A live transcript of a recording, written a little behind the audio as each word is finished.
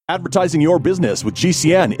Advertising your business with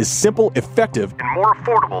GCN is simple, effective, and more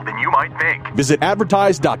affordable than you might think. Visit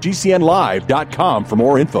advertise.gcnlive.com for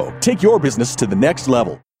more info. Take your business to the next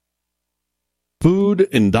level. Food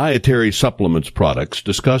and dietary supplements products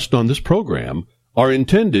discussed on this program are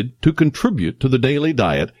intended to contribute to the daily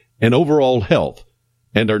diet and overall health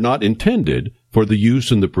and are not intended for the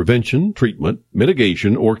use in the prevention, treatment,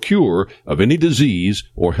 mitigation, or cure of any disease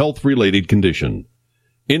or health-related condition.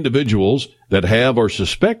 Individuals that have or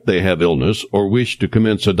suspect they have illness or wish to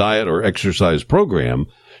commence a diet or exercise program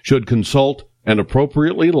should consult an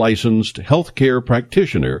appropriately licensed healthcare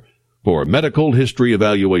practitioner for a medical history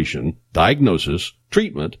evaluation, diagnosis,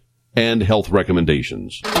 treatment, and health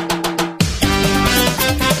recommendations.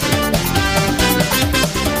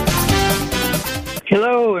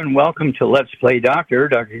 Hello and welcome to Let's Play Doctor.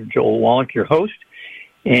 Dr. Joel Wallach, your host.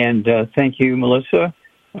 And thank you, Melissa,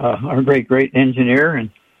 our great engineer and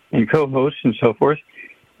co-host and so forth.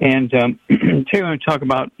 And today we're going to talk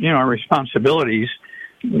about, our responsibilities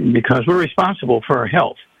because we're responsible for our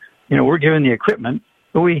health. We're given the equipment,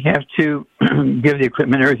 but we have to give the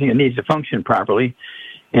equipment everything it needs to function properly.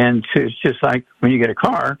 And it's just like when you get a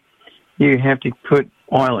car, you have to put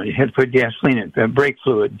oil in it, you have to put gasoline in it, brake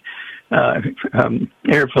fluid,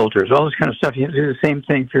 air filters, all this kind of stuff. You have to do the same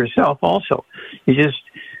thing for yourself also. You just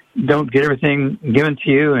don't get everything given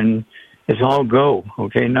to you and it's all go.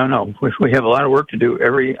 Okay, no. We have a lot of work to do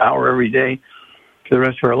every hour, every day for the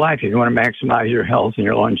rest of our life if you want to maximize your health and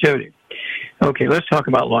your longevity. Okay, let's talk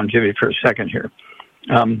about longevity for a second here.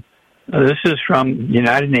 This is from the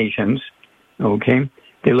United Nations. Okay,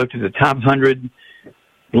 they looked at the top 100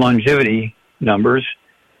 longevity numbers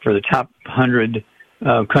for the top 100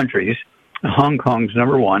 countries. Hong Kong's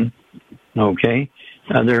number one. Okay,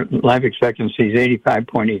 their life expectancy is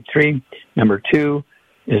 85.83. Number two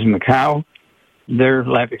is Macau. Their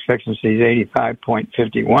life expectancy is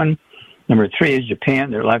 85.51. Number three is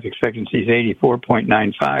Japan. Their life expectancy is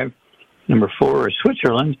 84.95. Number four is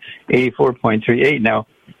Switzerland, 84.38. Now,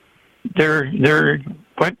 they're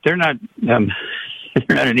not they're not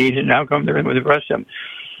an Asian. How come they're in with the rest of them?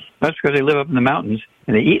 That's because they live up in the mountains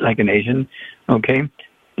and they eat like an Asian. Okay,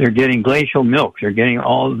 they're getting glacial milk. They're getting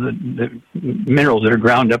all the minerals that are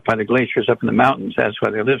ground up by the glaciers up in the mountains. That's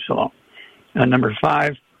why they live so long. Number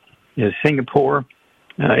five is Singapore,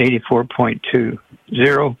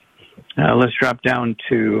 84.20. Let's drop down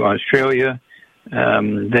to Australia.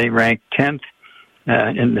 They rank 10th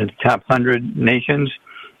in the top 100 nations,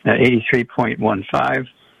 83.15.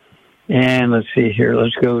 And let's see here.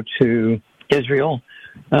 Let's go to Israel.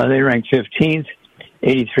 They rank 15th,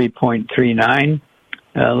 83.39.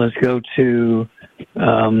 Let's go to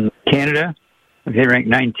Canada. They rank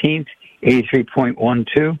 19th,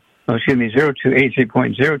 83.12.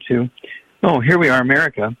 83.02. Oh, here we are,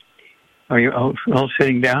 America. Are you all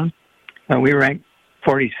sitting down? We rank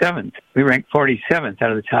 47th. We rank 47th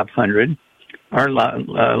out of the top 100. Our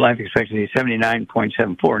life expectancy is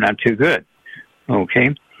 79.74. Not too good.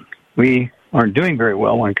 Okay. We aren't doing very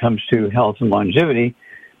well when it comes to health and longevity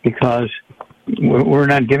because we're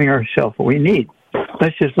not giving ourselves what we need.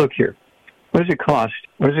 Let's just look here. What does it cost?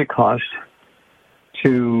 What does it cost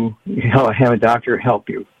to have a doctor help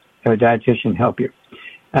you? Have a dietitian help you?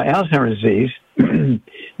 Alzheimer's disease in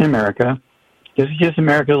America, this is just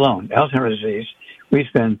America alone, Alzheimer's disease, we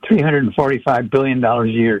spend $345 billion a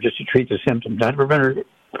year just to treat the symptoms, not to prevent or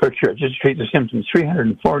cure, just to treat the symptoms,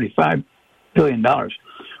 $345 billion.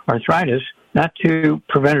 Arthritis, not to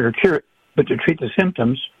prevent it or cure it, but to treat the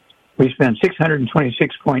symptoms, we spend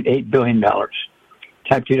 $626.8 billion.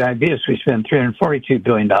 Type 2 diabetes, we spend $342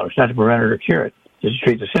 billion, not to prevent it or cure it, just to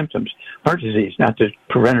treat the symptoms. Heart disease, not to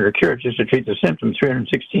prevent it or cure it, just to treat the symptoms,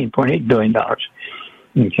 $316.8 billion.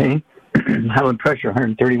 Okay? High blood pressure,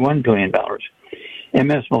 $131 billion.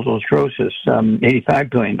 MS, multiple sclerosis, $85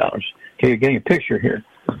 billion. Okay, you're getting a picture here.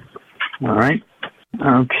 All right?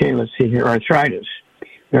 Okay, let's see here. Arthritis.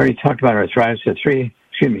 We already talked about arthritis at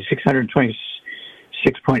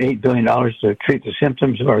 $626.8 billion to treat the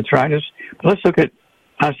symptoms of arthritis. But let's look at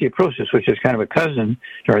osteoporosis, which is kind of a cousin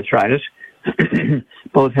to arthritis.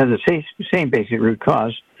 Both have the same basic root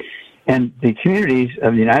cause. And the communities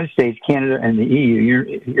of the United States, Canada, and the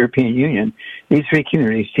EU, European Union, these three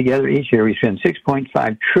communities together each year, we spend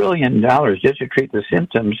 $6.5 trillion just to treat the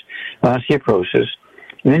symptoms of osteoporosis.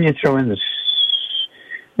 And then you throw in this,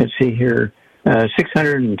 let's see here,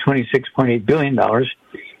 $626.8 billion.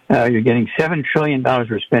 You're getting $7 trillion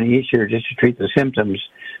we're spending each year just to treat the symptoms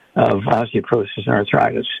of osteoporosis and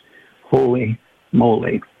arthritis. Holy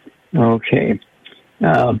moly. Okay.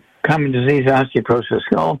 Common disease, osteoporosis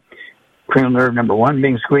skull. Cranial nerve number one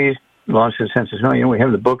being squeezed, loss of sense of smell. We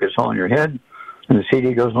have the book, It's All in Your Head. and the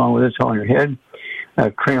CD goes along with it. It's all in your head.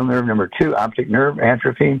 Cranial nerve number 2, optic nerve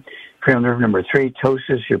atrophy. Cranial nerve number 3,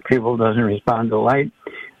 ptosis. Your pupil doesn't respond to light.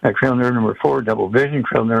 Cranial nerve number 4, double vision.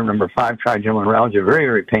 Cranial nerve number 5, trigeminal neuralgia. Very,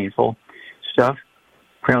 very painful stuff.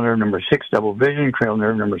 Cranial nerve number 6, double vision. Cranial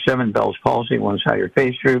nerve number 7, Bell's palsy. One side of your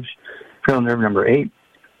face droops. Cranial nerve number 8,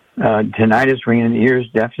 tinnitus, ringing in the ears,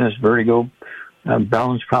 deafness, vertigo,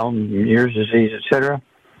 balance problem, ears disease, etc.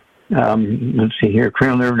 Let's see here.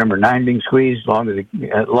 Cranial nerve number 9 being squeezed, loss of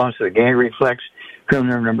the gag reflex.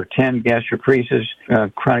 Cranial nerve number 10, gastroparesis,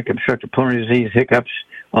 chronic obstructive pulmonary disease, hiccups,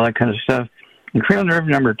 all that kind of stuff. And cranial nerve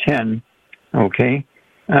number 10,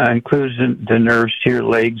 includes the nerves to your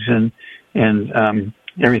legs and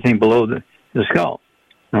everything below the skull.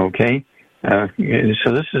 Okay?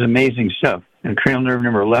 So this is amazing stuff. And cranial nerve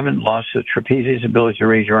number 11, loss of trapezius, ability to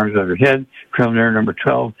raise your arms above your head. Cranial nerve number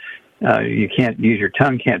 12, you can't use your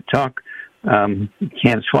tongue, can't talk,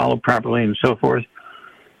 can't swallow properly, and so forth.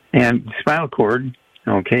 And spinal cord,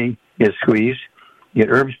 gets squeezed. You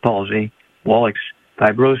get Erb's palsy, Wallach's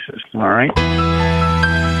fibrosis, all right?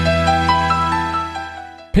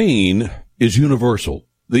 Pain is universal.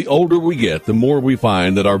 The older we get, the more we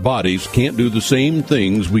find that our bodies can't do the same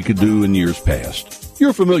things we could do in years past.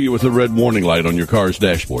 You're familiar with the red warning light on your car's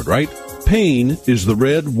dashboard, right? Pain is the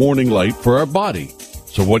red warning light for our body.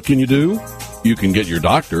 So what can you do? You can get your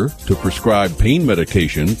doctor to prescribe pain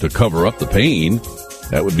medication to cover up the pain.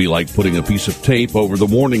 That would be like putting a piece of tape over the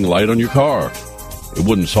warning light on your car. It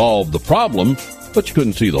wouldn't solve the problem, but you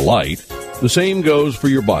couldn't see the light. The same goes for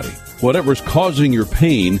your body. Whatever's causing your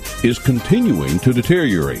pain is continuing to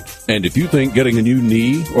deteriorate. And if you think getting a new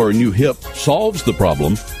knee or a new hip solves the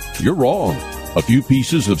problem, you're wrong. A few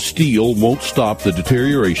pieces of steel won't stop the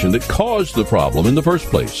deterioration that caused the problem in the first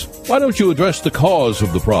place. Why don't you address the cause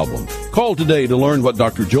of the problem? Call today to learn what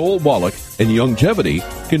Dr. Joel Wallach and Longevity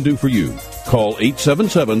can do for you. Call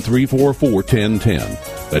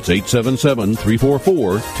 877-344-1010. That's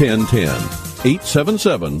 877-344-1010.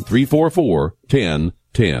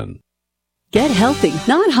 877-344-1010. Get healthy,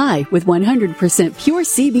 not high, with 100% pure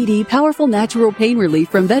CBD powerful natural pain relief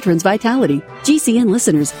from Veterans Vitality. GCN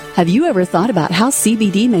listeners, have you ever thought about how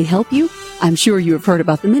CBD may help you? I'm sure you have heard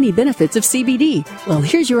about the many benefits of CBD. Well,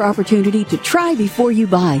 here's your opportunity to try before you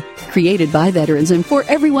buy. Created by veterans and for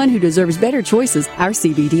everyone who deserves better choices, our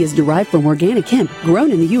CBD is derived from organic hemp,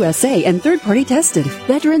 grown in the USA and third-party tested.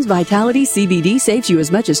 Veterans Vitality CBD saves you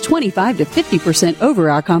as much as 25 to 50% over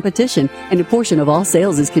our competition, and a portion of all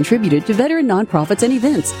sales is contributed to veteran nonprofits and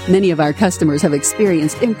events. Many of our customers have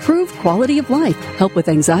experienced improved quality of life, help with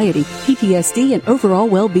anxiety, PTSD, and overall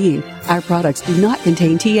well-being. Our products do not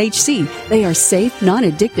contain THC. They are safe,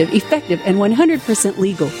 non-addictive, effective, and 100%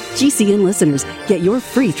 legal. GCN listeners, get your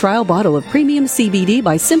free trial bottle of premium CBD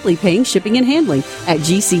by simply paying shipping and handling at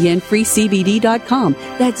GCNFreeCBD.com.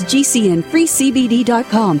 That's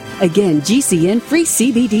GCNFreeCBD.com. Again,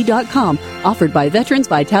 GCNFreeCBD.com. Offered by Veterans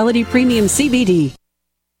Vitality Premium CBD.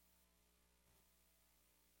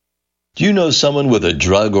 Do you know someone with a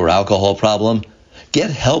drug or alcohol problem?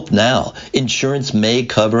 Get help now. Insurance may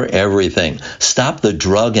cover everything. Stop the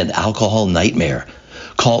drug and alcohol nightmare.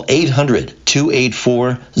 Call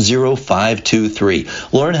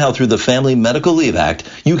 800-284-0523. Learn how through the Family Medical Leave Act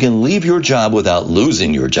you can leave your job without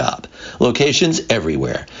losing your job. Locations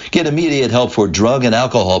everywhere. Get immediate help for drug and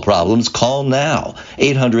alcohol problems. Call now.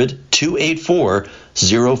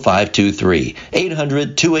 800-284-0523.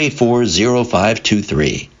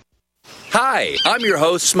 800-284-0523. Hi, I'm your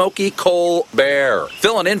host, Smokey Cole Bear,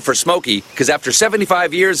 filling in for Smokey because after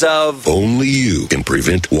 75 years of... Only you can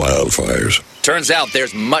prevent wildfires. Turns out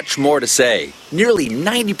there's much more to say. Nearly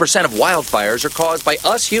 90% of wildfires are caused by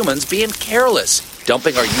us humans being careless,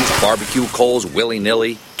 dumping our used barbecue coals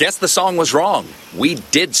willy-nilly. Guess the song was wrong. We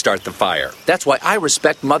did start the fire. That's why I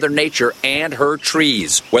respect Mother Nature and her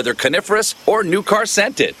trees, whether coniferous or new car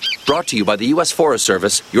scented. Brought to you by the U.S. Forest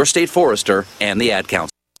Service, your state forester, and the Ad Council.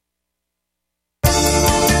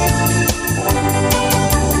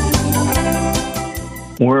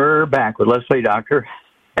 We're back with Leslie Doctor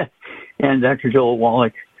and Dr. Joel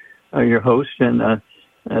Wallach, your host. And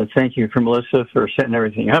thank you for Melissa for setting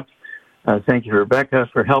everything up. Thank you, Rebecca,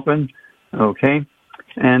 for helping. Okay.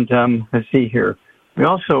 And let's see here. We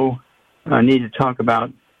also need to talk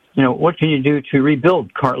about, what can you do to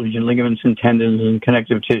rebuild cartilage and ligaments and tendons and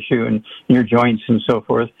connective tissue and your joints and so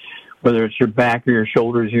forth, whether it's your back or your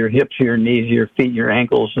shoulders, your hips, your knees, your feet, your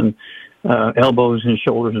ankles, and elbows and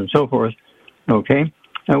shoulders and so forth. Okay.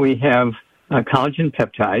 We have collagen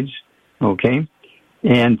peptides, okay,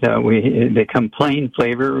 and they come plain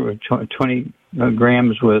flavor with 20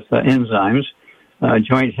 grams with enzymes,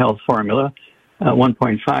 joint health formula,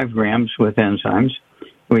 1.5 grams with enzymes.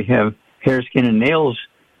 We have hair, skin, and nails.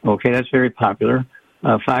 Okay, that's very popular.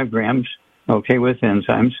 5 grams. Okay, with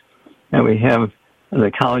enzymes. And we have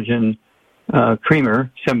the collagen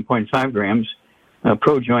creamer, 7.5 grams.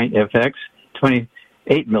 ProJoint FX,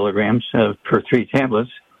 28 milligrams per 3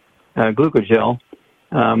 tablets. Glucogel,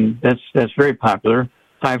 that's very popular.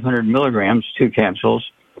 500 milligrams, 2 capsules.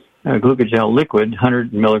 Glucogel liquid,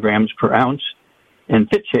 100 milligrams per ounce. And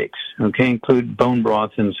fit shakes, okay, include bone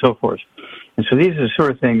broth and so forth. And so these are the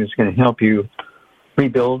sort of things that's going to help you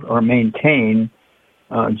rebuild or maintain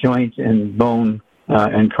joint and bone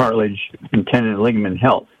and cartilage and tendon and ligament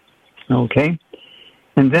health, okay?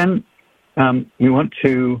 And then you want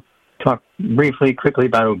to talk briefly, quickly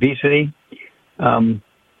about obesity. 40%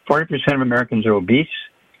 of Americans are obese,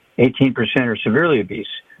 18% are severely obese,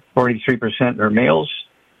 43% are males,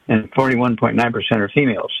 and 41.9% are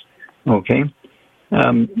females, okay?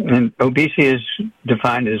 And obesity is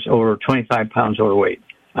defined as over 25 pounds overweight,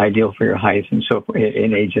 ideal for your height and so forth,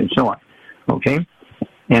 in age and so on, okay?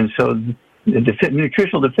 And so the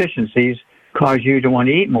nutritional deficiencies cause you to want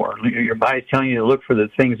to eat more. Your body's telling you to look for the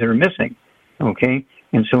things that are missing, okay?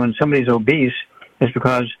 And so when somebody's obese, it's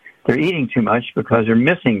because they're eating too much, because they're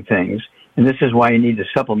missing things, and this is why you need to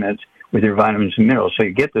supplement with your vitamins and minerals. So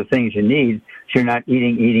you get the things you need, so you're not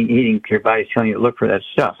eating, because your body's telling you to look for that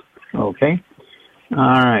stuff, okay? All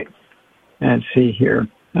right. Let's see here.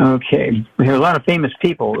 Okay. We have a lot of famous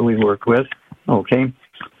people that we work with, okay?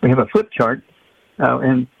 We have a flip chart,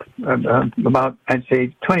 and about, I'd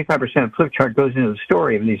say, 25% of flip chart goes into the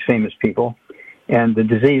story of these famous people and the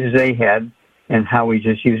diseases they had and how we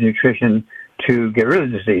just use nutrition to get rid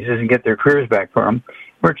of diseases and get their careers back for them.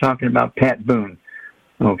 We're talking about Pat Boone,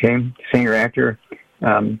 okay, singer, actor.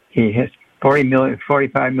 He has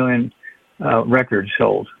 45 million records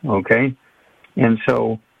sold, okay? And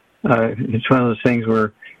so it's one of those things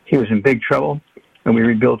where he was in big trouble, and we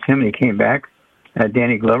rebuilt him, and he came back.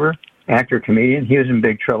 Danny Glover, actor, comedian, he was in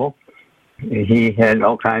big trouble. He had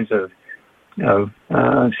all kinds of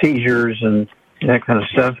seizures and that kind of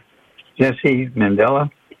stuff. Jesse Mandela,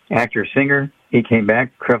 actor, singer, he came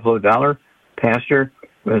back. Creflo Dollar, pastor,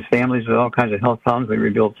 with families with all kinds of health problems. We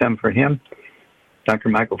rebuilt them for him. Dr.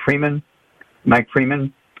 Mike Freeman,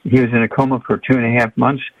 he was in a coma for 2.5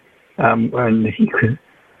 months. And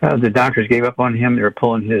the doctors gave up on him. They were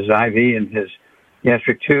pulling his IV and his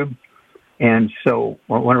gastric tube. And so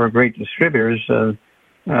one of our great distributors,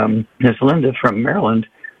 Miss Linda from Maryland,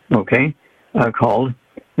 okay, called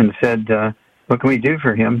and said, what can we do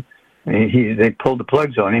for him? They pulled the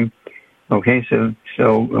plugs on him. Okay,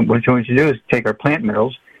 so what you want to do is take our plant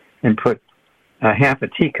minerals and put half a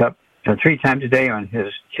teacup 3 times a day on his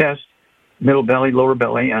chest, middle belly, lower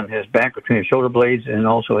belly, on his back between his shoulder blades, and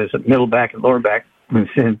also his middle back and lower back. And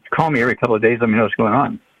said, call me every couple of days, let me know what's going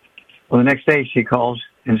on. Well, the next day she calls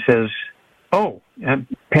and says, oh,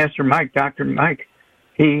 Pastor Mike, Dr. Mike,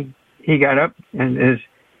 he got up and is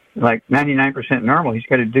like 99% normal. He's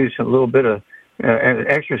got to do a little bit of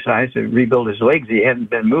exercise to rebuild his legs. He hadn't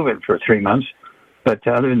been moving for 3 months. But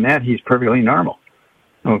other than that, he's perfectly normal.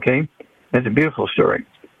 Okay? That's a beautiful story.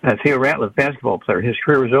 Theo Ratliff, basketball player, his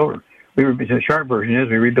career was over. The short version is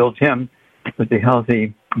we rebuilt him with the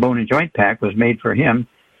Healthy Bone and Joint Pack was made for him.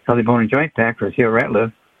 Healthy Bone and Joint Pack for Theo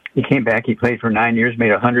Ratliff. He came back. He played for 9 years,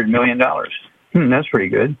 made $100 million. That's pretty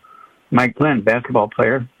good. Mike Glenn, basketball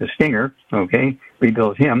player, the Stinger, okay,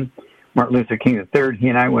 rebuilt him. Martin Luther King III, he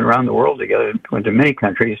and I went around the world together, went to many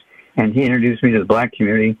countries, and he introduced me to the black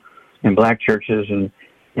community and black churches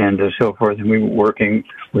and so forth. And we were working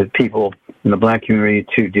with people in the black community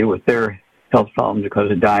to deal with their health problems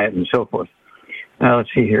because of diet and so forth. Let's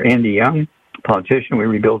see here. Andy Young, politician, we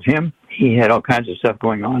rebuilt him. He had all kinds of stuff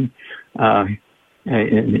going on.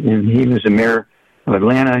 And he was the mayor of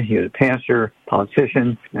Atlanta. He was a pastor,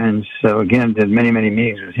 politician. And so, again, did many, many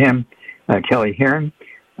meetings with him. Kelly Herron,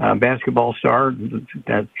 basketball star.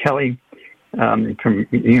 Kelly from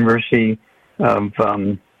the University of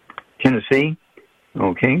Tennessee.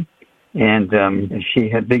 Okay. And she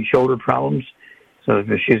had big shoulder problems. So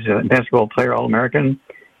she's a basketball player, All-American.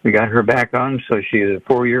 We got her back on, so she's a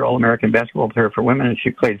 4-year All-American basketball player for women, and she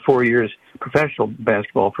played 4 years professional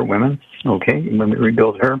basketball for women. Okay, when we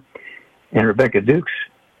rebuilt her. And Rebecca Dukes,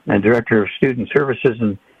 Director of Student Services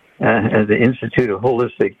and at the Institute of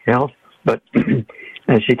Holistic Health. But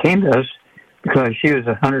she came to us because she was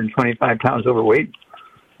 125 pounds overweight.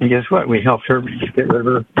 And guess what? We helped her get rid of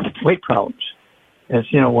her weight problems. It's,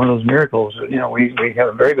 one of those miracles. We have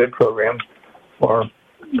a very good program for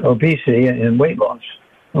obesity and weight loss.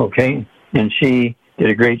 Okay, and she did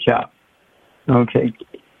a great job. Okay,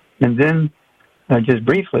 and then just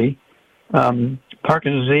briefly,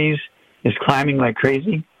 Parkinson's disease is climbing like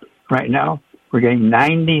crazy right now. We're getting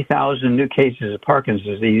 90,000 new cases of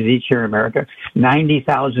Parkinson's disease each year in America.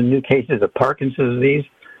 90,000 new cases of Parkinson's disease.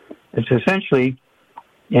 It's essentially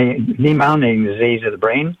a demyelinating disease of the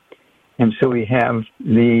brain. And so we have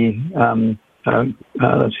the,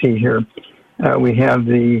 let's see here, we have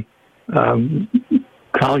the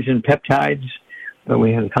collagen peptides.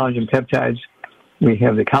 We have the collagen peptides. We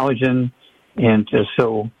have the collagen. And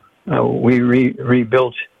so we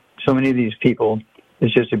rebuilt so many of these people.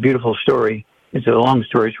 It's just a beautiful story. It's a long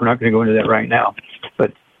story, so we're not going to go into that right now.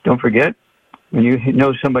 But don't forget, when you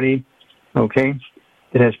know somebody, okay,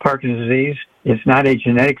 that has Parkinson's disease, it's not a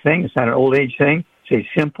genetic thing. It's not an old age thing. It's a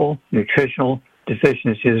simple nutritional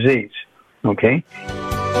deficiency disease, okay?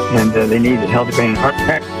 And they need a healthy brain and heart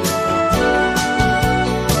pack.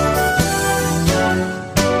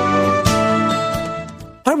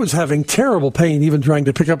 I was having terrible pain even trying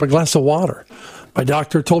to pick up a glass of water. My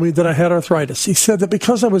doctor told me that I had arthritis. He said that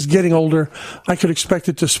because I was getting older, I could expect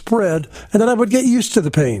it to spread and that I would get used to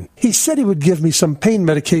the pain. He said he would give me some pain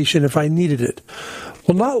medication if I needed it.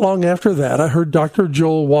 Well, not long after that, I heard Dr.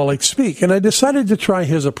 Joel Wallach speak, and I decided to try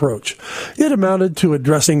his approach. It amounted to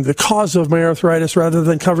addressing the cause of my arthritis rather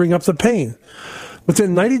than covering up the pain.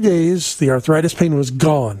 Within 90 days, the arthritis pain was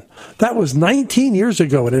gone. That was 19 years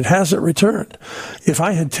ago, and it hasn't returned. If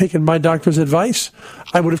I had taken my doctor's advice,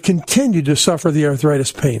 I would have continued to suffer the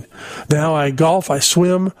arthritis pain. Now I golf, I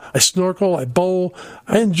swim, I snorkel, I bowl.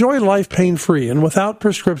 I enjoy life pain-free and without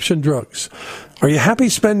prescription drugs. Are you happy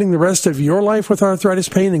spending the rest of your life with arthritis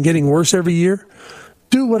pain and getting worse every year?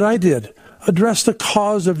 Do what I did. Address the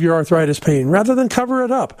cause of your arthritis pain rather than cover it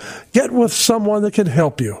up. Get with someone that can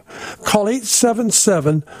help you. Call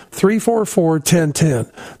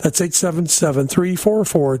 877-344-1010. That's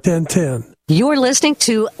 877-344-1010. You're listening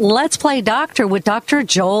to Let's Play Doctor with Dr.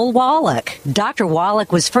 Joel Wallach. Dr.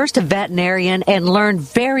 Wallach was first a veterinarian and learned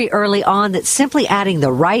very early on that simply adding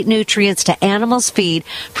the right nutrients to animals' feed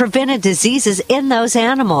prevented diseases in those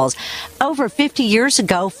animals. Over 50 years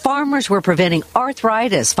ago, farmers were preventing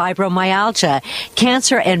arthritis, fibromyalgia,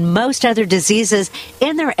 cancer, and most other diseases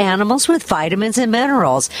in their animals with vitamins and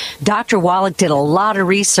minerals. Dr. Wallach did a lot of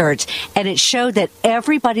research, and it showed that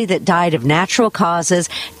everybody that died of natural causes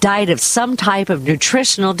died of some type of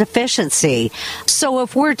nutritional deficiency. So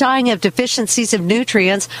if we're dying of deficiencies of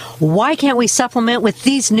nutrients, why can't we supplement with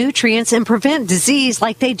these nutrients and prevent disease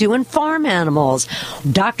like they do in farm animals?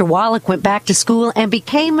 Dr. Wallach went back to school and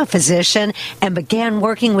became a physician and began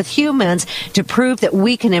working with humans to prove that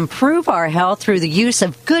we can improve our health through the use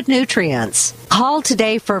of good nutrients. Call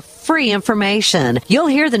today for free information. You'll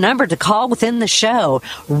hear the number to call within the show.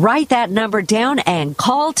 Write that number down and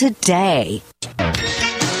call today.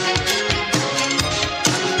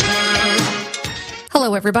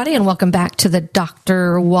 Hello, everybody, and welcome back to the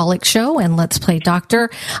Dr. Wallach Show and Let's Play Doctor.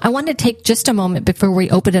 I want to take just a moment before we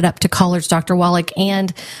open it up to callers, Dr. Wallach,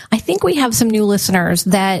 and I think we have some new listeners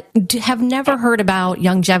that have never heard about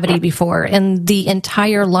Youngevity before and the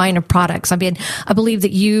entire line of products. I mean, I believe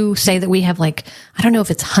that you say that we have I don't know if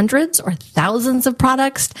it's hundreds or thousands of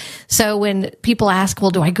products. So when people ask,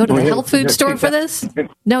 well, do I go to the health food store for this?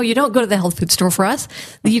 No, you don't go to the health food store for us.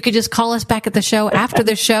 You could just call us back at the show after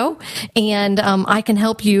the show, and I can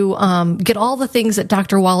help you get all the things that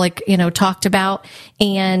Dr. Wallach, talked about.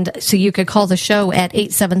 And so you could call the show at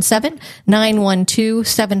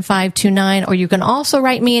 877-912-7529, or you can also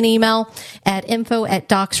write me an email at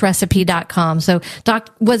info@docsrecipe.com. So,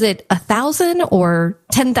 Doc, was it 1,000 or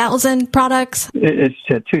 10,000 products? It's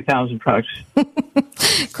 2,000 products.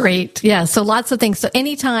 Great. Yeah. So lots of things. So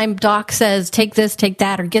anytime Doc says, take this, take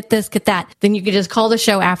that, or get this, get that, then you can just call the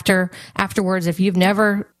show afterwards. If you've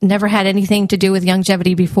never had anything to do with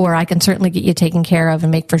Youngevity before, I can certainly get you taken care of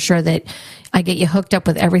and make for sure that I get you hooked up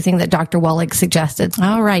with everything that Dr. Wallach suggested.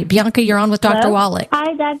 All right. Bianca, you're on with Dr. Wallach.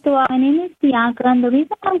 Hi, Dr. Wallach. My name is Bianca, and the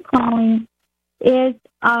reason I'm calling is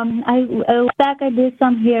I did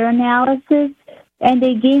some hair analysis, and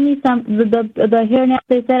they gave me the hair analysis.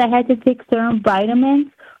 They said I had to take certain vitamins.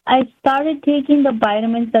 I started taking the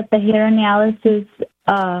vitamins that the hair analysis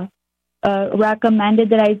recommended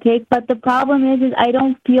that I take, but the problem is I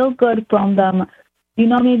don't feel good from them. You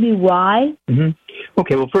know maybe why? Mm-hmm.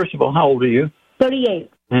 Okay, well, first of all, how old are you? 38.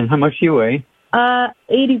 And how much do you weigh?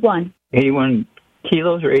 81. 81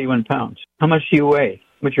 kilos or 81 pounds? How much do you weigh?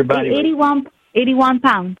 What's your body weight? 81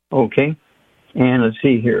 pounds. Okay. And let's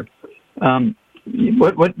see here.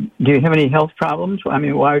 What do you have any health problems? I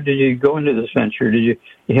mean, why did you go into this venture? Did you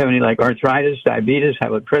have any arthritis, diabetes, high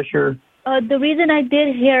blood pressure? The reason I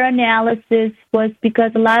did hair analysis was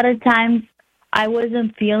because a lot of times I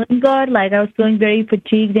wasn't feeling good. Like, I was feeling very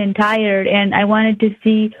fatigued and tired, and I wanted to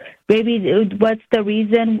see maybe what's the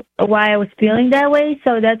reason why I was feeling that way.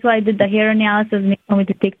 So that's why I did the hair analysis and they told me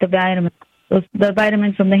to take the vitamins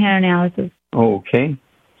from the hair analysis. Okay.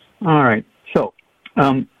 All right. So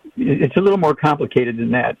it's a little more complicated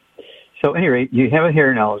than that. So, at any rate, you have a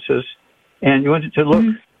hair analysis, and you want it to look.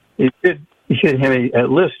 You should have a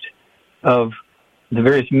list of the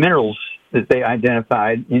various minerals that they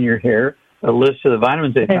identified in your hair, a list of the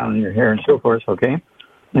vitamins they found in your hair, and so forth. Okay.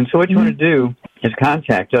 And so what you want to do is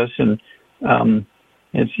contact us, and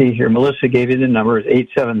let's see here. Melissa gave you the number.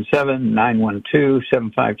 It's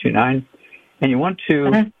 877-912-7529, and you want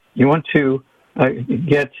to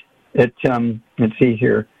get it. Let's see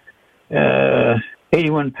here.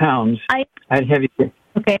 81 pounds. I'd have you.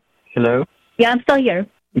 Okay. Hello? Yeah, I'm still here.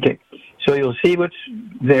 Okay. So you'll see what's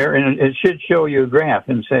there, and it should show you a graph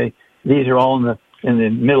and say these are all in the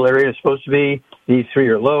middle area it's supposed to be. These 3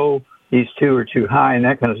 are low. These 2 are too high, and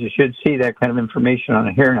that kind of. You should see that kind of information on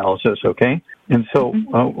a hair analysis. Okay. And so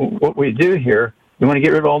what we do here, we want to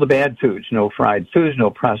get rid of all the bad foods. No fried foods,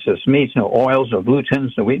 no processed meats, no oils, no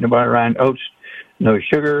glutens, no wheat, no butter, rind, oats, no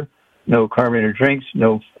sugar, no carbonated drinks,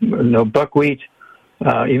 no buckwheat.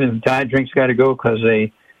 Even diet drinks got to go because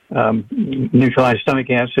they neutralize stomach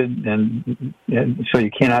acid, and so you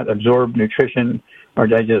cannot absorb nutrition or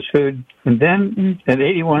digest food. And then at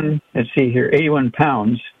 81, let's see here, 81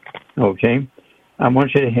 pounds, okay, I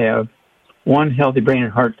want you to have one healthy brain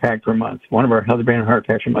and heart pack per month. One of our healthy brain and heart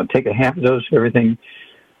packs per month. Take a half a dose of everything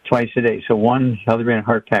twice a day. So one healthy brain and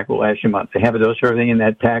heart pack will last you a month. A half a dose of everything in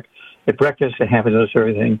that pack at breakfast, a half a dose of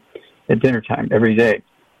everything at dinner time every day.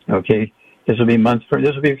 Okay. This will be for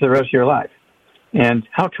the rest of your life. And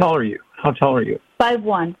how tall are you? 5'1".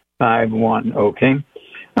 5'1". Okay.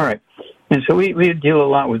 All right. And so we deal a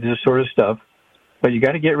lot with this sort of stuff, but you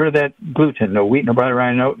got to get rid of that gluten. No wheat, no butter,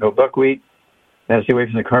 rind, oat, no buckwheat. That's away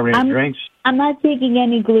from the carbonated drinks. I'm not taking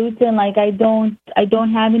any gluten. Like, I don't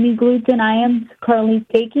have any gluten. I am currently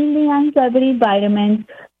taking the longevity vitamins.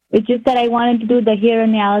 It's just that I wanted to do the hair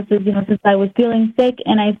analysis, since I was feeling sick,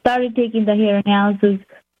 and I started taking the hair analysis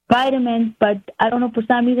vitamins, but I don't know, for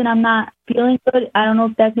some reason I'm not feeling good. I don't know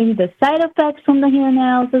if that's maybe the side effects from the hair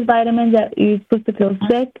analysis vitamins that you're supposed to feel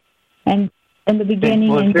sick and in the beginning.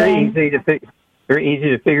 Well, it's very easy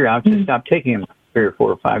to figure out. Just stop taking them 3 or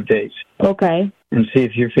 4 or 5 days. Okay. And see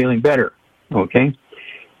if you're feeling better. Okay.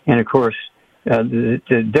 And of course, the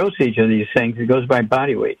dosage of these things, it goes by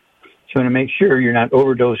body weight. So you want to make sure you're not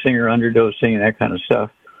overdosing or underdosing and that kind of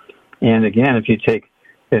stuff. And again,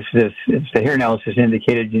 if the hair analysis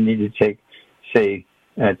indicated you need to take, say,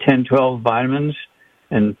 10, 12 vitamins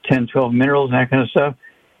and 10, 12 minerals and that kind of stuff,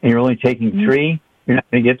 and you're only taking 3, you're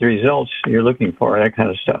not going to get the results you're looking for, that kind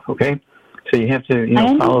of stuff, okay? So you have to,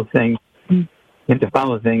 follow things. You have to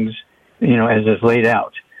follow things, as it's laid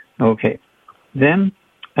out. Okay. Then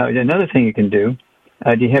another thing you can do,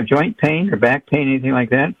 do you have joint pain or back pain, anything like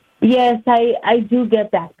that? Yes, I do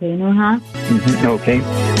get back pain, Okay.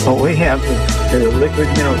 Well, we have the liquid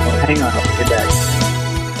minerals. Hang on, I'll get back.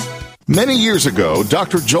 Many years ago,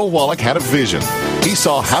 Dr. Joel Wallach had a vision. He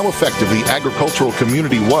saw how effective the agricultural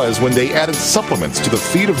community was when they added supplements to the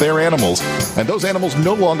feed of their animals, and those animals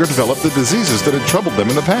no longer developed the diseases that had troubled them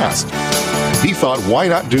in the past. He thought, why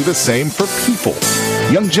not do the same for people?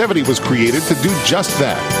 Longevity was created to do just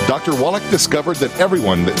that. Dr. Wallach discovered that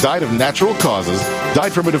everyone that died of natural causes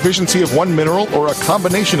died from a deficiency of one mineral or a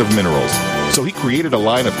combination of minerals. So he created a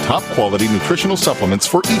line of top-quality nutritional supplements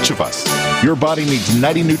for each of us. Your body needs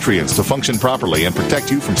 90 nutrients to function properly and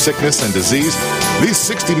protect you from sickness and disease. These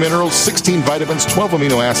 60 minerals, 16 vitamins, 12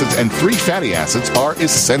 amino acids, and 3 fatty acids are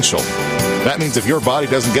essential. That means if your body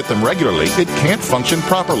doesn't get them regularly, it can't function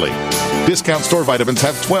properly. Discount store vitamins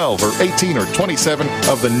have 12 or 18 or 27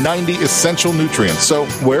 of the 90 essential nutrients. So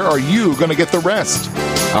where are you going to get the rest?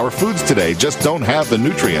 Our foods today just don't have the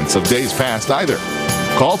nutrients of days past either.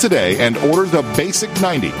 Call today and order the Basic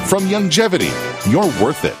 90 from Longevity. You're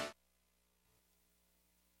worth it.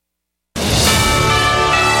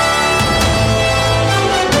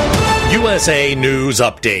 USA News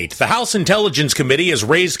Update. The House Intelligence Committee has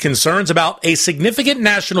raised concerns about a significant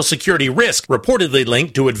national security risk reportedly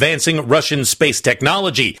linked to advancing Russian space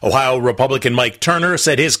technology. Ohio Republican Mike Turner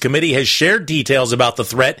said his committee has shared details about the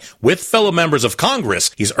threat with fellow members of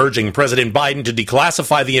Congress. He's urging President Biden to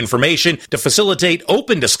declassify the information to facilitate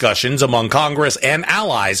open discussions among Congress and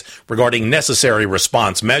allies regarding necessary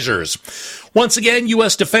response measures. Once again,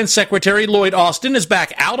 U.S. Defense Secretary Lloyd Austin is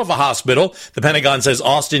back out of a hospital. The Pentagon says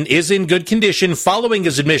Austin is in good condition following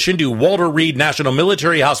his admission to Walter Reed National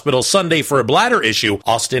Military Hospital Sunday for a bladder issue.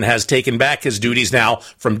 Austin has taken back his duties now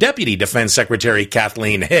from Deputy Defense Secretary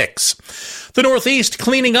Kathleen Hicks. The Northeast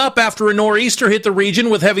cleaning up after a nor'easter hit the region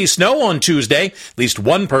with heavy snow on Tuesday. At least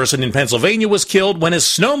one person in Pennsylvania was killed when his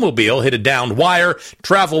snowmobile hit a downed wire.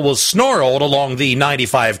 Travel was snarled along the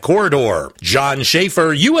 95 corridor. John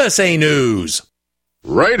Schaefer, USA News.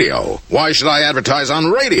 Radio? Why should I advertise on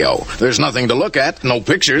radio? There's nothing to look at, no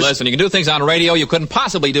pictures. Listen, you can do things on radio you couldn't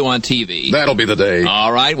possibly do on TV. That'll be the day.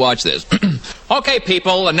 All right, watch this. Okay,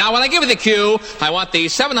 people, and now when I give you the cue, I want the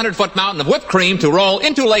 700-foot mountain of whipped cream to roll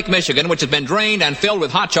into Lake Michigan, which has been drained and filled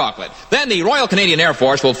with hot chocolate. Then the Royal Canadian Air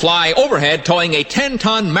Force will fly overhead towing a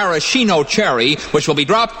 10-ton maraschino cherry, which will be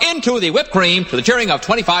dropped into the whipped cream to the cheering of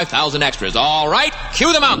 25,000 extras. All right,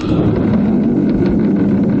 cue the mountain.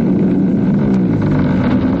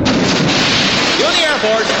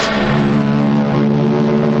 Airport.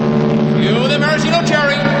 Cue the maraschino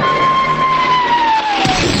cherry.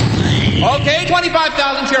 Okay,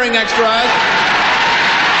 25,000 cheering extras.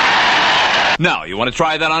 Now, you want to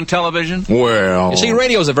try that on television? Well... You see,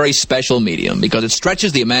 radio is a very special medium because it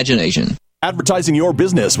stretches the imagination. Advertising your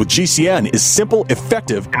business with GCN is simple,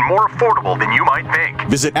 effective, and more affordable than you might think.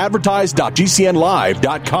 Visit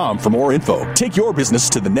advertise.gcnlive.com for more info. Take your business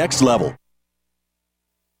to the next level.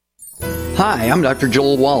 Hi, I'm Dr.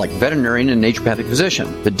 Joel Wallach, veterinarian and naturopathic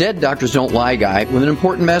physician. The Dead Doctors Don't Lie guy with an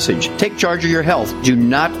important message. Take charge of your health. Do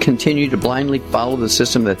not continue to blindly follow the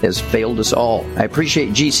system that has failed us all. I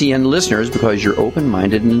appreciate GCN listeners because you're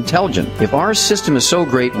open-minded and intelligent. If our system is so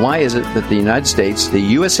great, why is it that the United States, the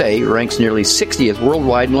USA, ranks nearly 60th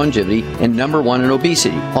worldwide in longevity and number 1 in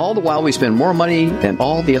obesity? All the while we spend more money than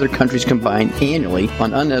all the other countries combined annually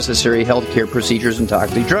on unnecessary healthcare procedures and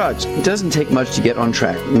toxic drugs. It doesn't take much to get on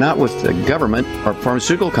track. Not with the government or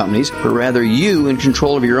pharmaceutical companies, but rather you in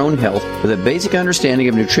control of your own health with a basic understanding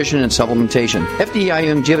of nutrition and supplementation. FDI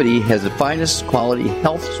Longevity has the finest quality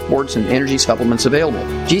health, sports, and energy supplements available.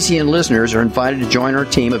 GCN listeners are invited to join our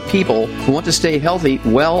team of people who want to stay healthy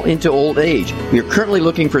well into old age. We are currently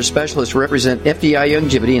looking for specialists to represent FDI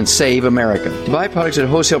Longevity and Save America. To buy products at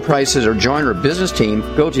wholesale prices or join our business team,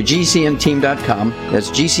 go to GCNteam.com. That's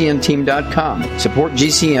GCNteam.com. Support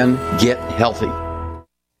GCN. Get healthy.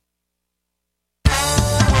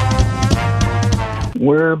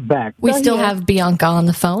 We're back. We still have Bianca on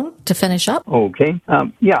the phone to finish up. Okay.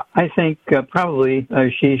 Yeah, I think probably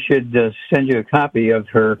she should send you a copy of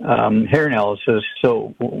her hair analysis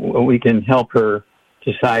so we can help her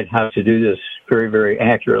decide how to do this very, very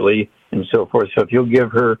accurately and so forth. So if you'll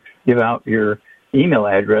give out your email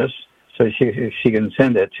address so she can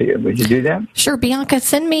send that to you. Would you do that? Sure. Bianca,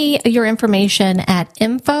 send me your information at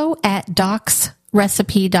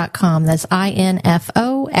info@docsrecipe.com. That's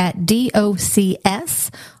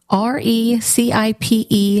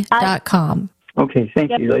info@docsrecipe.com. Okay,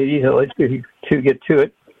 thank you, ladies. Let's get to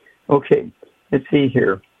it. Okay, let's see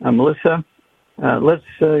here. Melissa, let's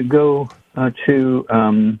go to,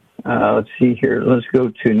 let's see here. Let's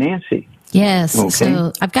go to Nancy. Yes. Okay.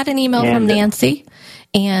 So I've got an email from Nancy,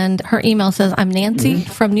 and her email says, I'm Nancy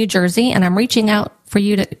from New Jersey, and I'm reaching out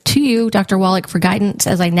to you, Dr. Wallach, for guidance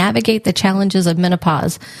as I navigate the challenges of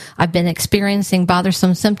menopause. I've been experiencing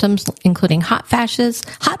bothersome symptoms, including hot flashes,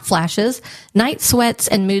 night sweats,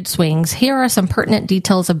 and mood swings. Here are some pertinent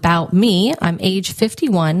details about me. I'm age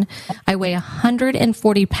 51. I weigh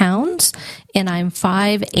 140 pounds, and I'm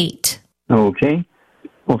 5'8". Okay.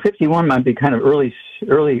 Well, 51 might be kind of early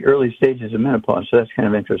stages of menopause, so that's kind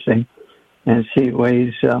of interesting. And she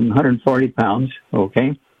weighs 140 pounds.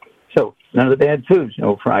 Okay. So none of the bad foods,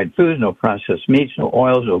 no fried foods, no processed meats, no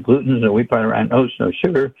oils, no gluten, no wheat, butter, and oats, no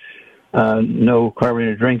sugar, no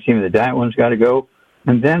carbonated drinks, even the diet one's got to go.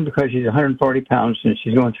 And then because she's 140 pounds and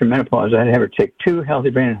she's going through menopause, I'd have her take 2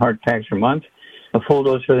 Healthy Brain and Heart Packs a month, a full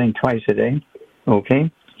dose of everything twice a day. Okay.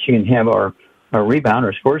 She can have our Rebound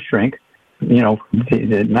or sports drink,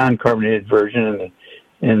 the non-carbonated version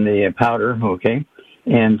in the powder. Okay.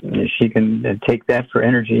 And she can take that for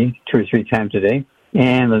energy 2 or 3 times a day.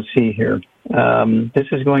 And let's see here. This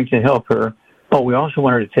is going to help her. Oh, we also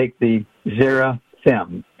want her to take the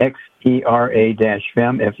Xera-Fem,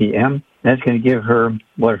 Xera-Fem, F-E-M. That's going to give her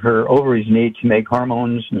what her ovaries need to make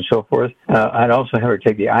hormones and so forth. I'd also have her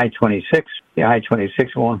take the I-26. The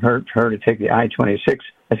I-26 won't hurt her to take the I-26.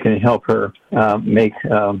 That's going to help her make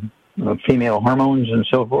female hormones and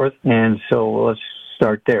so forth. And so let's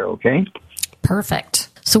start there, okay? Perfect.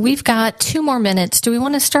 So we've got 2 more minutes. Do we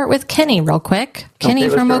want to start with Kenny real quick? Kenny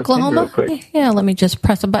from Oklahoma? Yeah, let me just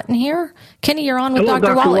press a button here. Kenny, you're on with Hello,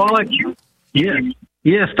 Dr. Wallach.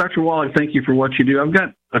 Yes, Dr. Wallach, thank you for what you do. I've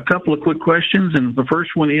got a couple of quick questions, and the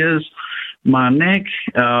first one is my neck.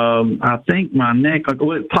 I think my neck,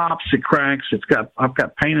 it pops, it cracks. I've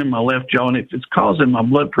got pain in my left jaw, and it's causing my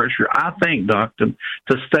blood pressure, I think, Doc, to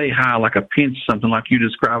stay high, like a pinch, something like you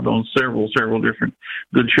described on several different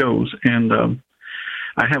good shows. And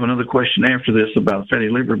I have another question after this about fatty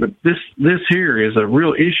liver, but this here is a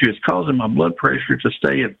real issue. It's causing my blood pressure to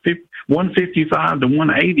stay at 155 to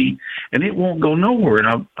 180, and it won't go nowhere.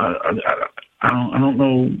 And I don't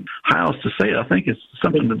know how else to say it. I think it's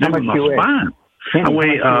something to do with my spine.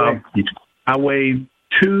 I weigh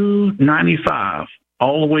 295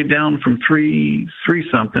 all the way down from three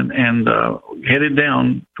something, and headed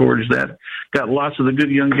down towards that. Got lots of the good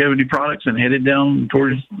longevity products, and headed down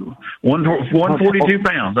towards 142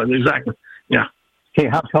 pounds. Exactly. Yeah. Okay.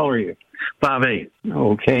 How tall are you? 5'8".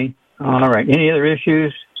 Okay. All right. Any other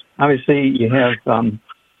issues? Obviously, you have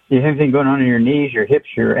anything going on in your knees, your hips,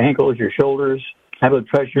 your ankles, your shoulders, high blood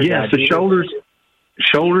pressure? Yes, the shoulders,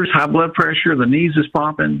 high blood pressure. The knees is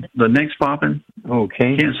popping. The neck's popping.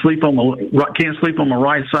 Okay. Can't sleep on my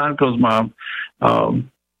right side because my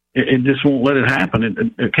it just won't let it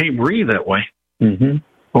happen. It can't breathe that way. Mm-hmm.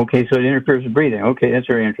 Okay, so it interferes with breathing. Okay, that's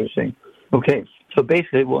very interesting. Okay, so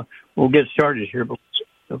basically we'll get started here, but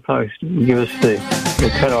they'll probably give us the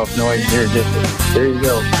cutoff noise here. There you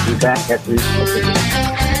go. Be back after this.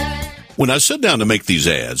 When I sit down to make these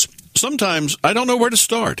ads, sometimes I don't know where to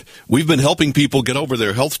start. We've been helping people get over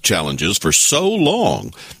their health challenges for so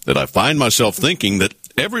long that I find myself thinking that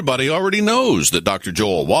everybody already knows that Dr.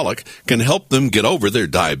 Joel Wallach can help them get over their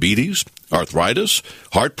diabetes, arthritis,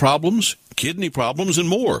 heart problems, kidney problems, and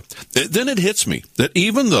more. Then it hits me that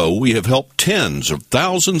even though we have helped tens of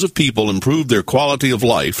thousands of people improve their quality of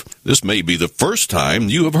life, this may be the first time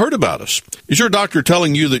you have heard about us. Is your doctor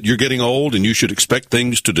telling you that you're getting old and you should expect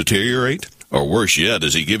things to deteriorate? Or worse yet,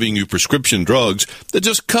 is he giving you prescription drugs that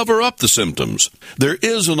just cover up the symptoms? There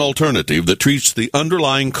is an alternative that treats the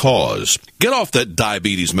underlying cause. Get off that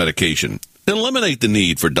diabetes medication. Eliminate the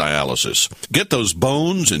need for dialysis. Get those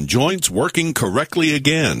bones and joints working correctly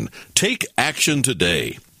again. Take action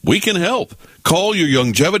today. We can help. Call your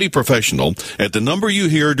longevity professional at the number you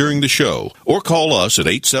hear during the show, or call us at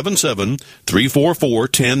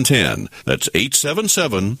 877-344-1010. That's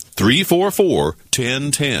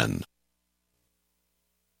 877-344-1010.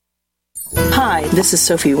 Hi, this is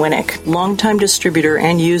Sophie Winnick, longtime distributor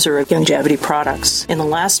and user of longevity products. In the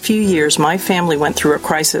last few years, my family went through a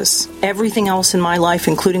crisis. Everything else in my life,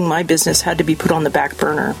 including my business, had to be put on the back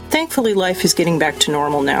burner. Thankfully, life is getting back to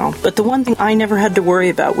normal now, but the one thing I never had to worry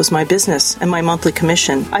about was my business and my monthly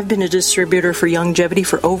commission. I've been a distributor for longevity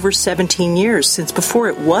for over 17 years, since before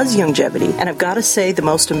it was longevity, and I've got to say the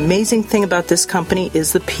most amazing thing about this company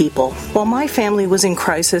is the people. While my family was in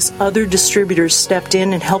crisis, other distributors stepped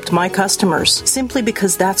in and helped my customers, simply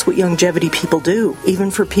because that's what longevity people do,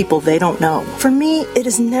 even for people they don't know. For me, it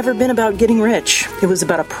has never been about getting rich. It was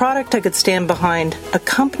about a product I could stand behind, a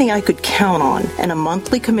company I could count on, and a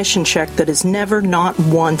monthly commission check that has never, not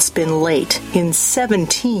once, been late in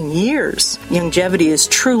 17 years. Longevity is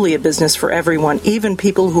truly a business for everyone, even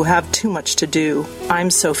people who have too much to do.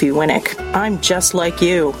 I'm Sophie Winnick. I'm just like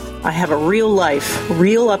you. I have a real life,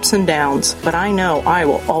 real ups and downs, but I know I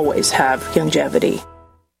will always have longevity.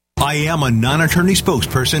 I am a non-attorney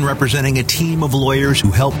spokesperson representing a team of lawyers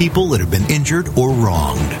who help people that have been injured or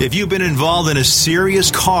wronged. If you've been involved in a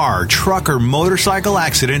serious car, truck, or motorcycle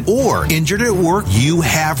accident or injured at work, you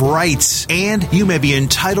have rights, and you may be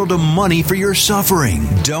entitled to money for your suffering.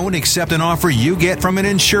 Don't accept an offer you get from an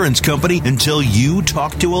insurance company until you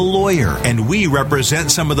talk to a lawyer, and we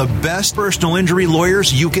represent some of the best personal injury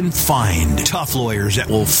lawyers you can find. Tough lawyers that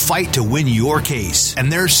will fight to win your case,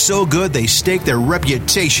 and they're so good they stake their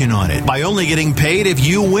reputation on it by only getting paid if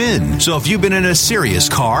you win. So if you've been in a serious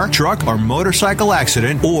car, truck, or motorcycle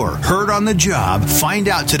accident or hurt on the job, find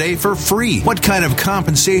out today for free what kind of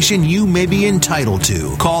compensation you may be entitled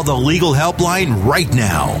to. Call the legal helpline right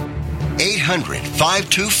now.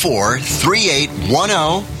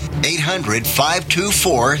 800-524-3810.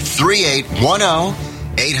 800-524-3810.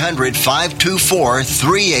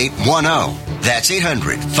 800-524-3810. That's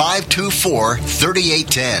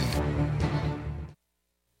 800-524-3810.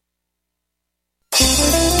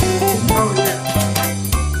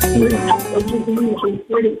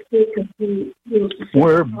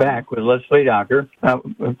 We're back with Let's Play Doctor.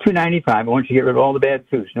 295. I want you to get rid of all the bad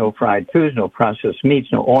foods. No fried foods, no processed meats,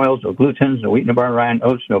 no oils, no glutens, no wheat, no barley, rye,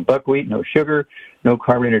 oats, no buckwheat, no sugar, no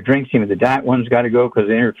carbonated drinks. Even the diet ones got to go because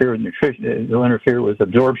they interfere with nutrition. They'll interfere with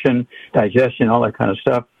absorption, digestion, all that kind of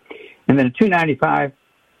stuff. And then at 295,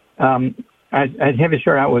 I'd have you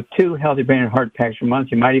start out with 2 Healthy Brain and Heart Packs per month.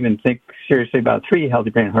 You might even think seriously about 3 Healthy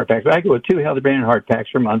Brain and Heart Packs. But I go with 2 Healthy Brain and Heart Packs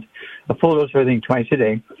per month, a full dose of everything twice a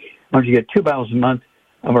day. I want you to get 2 bottles a month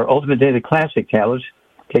of our Ultimate Daily Classic tablets.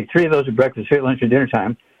 Take 3 of those at breakfast, lunch, and dinner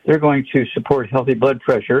time. They're going to support healthy blood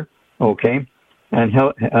pressure, okay, and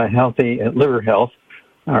healthy liver health,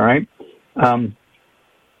 all right.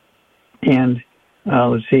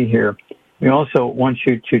 Let's see here. We also want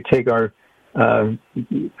you to take our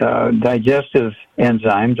digestive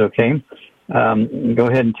enzymes, okay? Go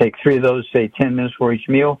ahead and take 3 of those, say 10 minutes for each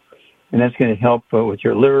meal, and that's going to help with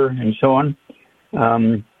your liver and so on.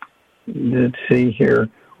 Let's see here.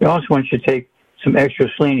 We also want you to take some extra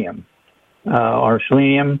selenium. Our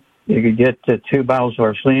selenium, you could get 2 bottles of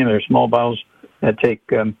our selenium. They're small bottles that take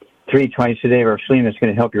 3 twice a day of our selenium. That's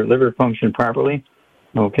going to help your liver function properly,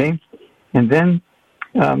 okay? And then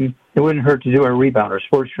it wouldn't hurt to do our rebound, our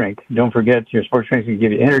sports drink. Don't forget, your sports drink can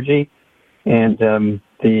give you energy, and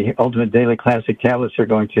the Ultimate Daily Classic tablets are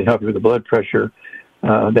going to help you with the blood pressure,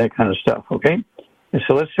 that kind of stuff, okay? And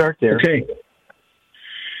so let's start there. Okay.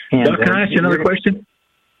 And, Doc, can I ask you another question?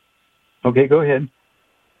 Okay, go ahead.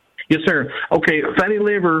 Yes, sir. Okay, fatty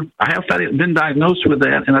liver. I have been diagnosed with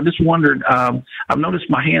that, and I just wondered. I've noticed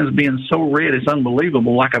my hands being so red, it's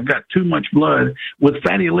unbelievable. Like I've got too much blood. With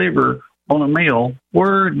fatty liver on a male,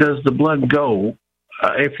 where does the blood go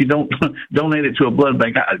if you don't donate it to a blood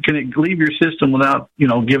bank? Can it leave your system without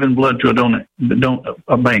giving blood to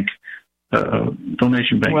a bank,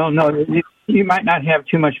 donation bank? Well, no. You might not have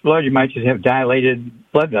too much blood. You might just have dilated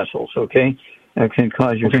blood vessels. Okay, that can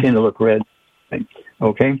cause your skin to look red.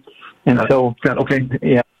 Okay. And so,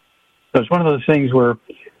 yeah, so it's one of those things where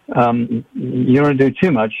you don't want to do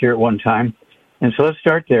too much here at one time. And so let's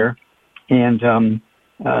start there. And the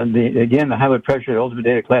high blood pressure, the Ultimate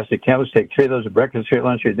Daily Classic tablets, take 3 of those at breakfast, at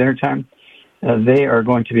lunch, or at dinner time. They are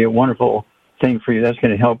going to be a wonderful thing for you. That's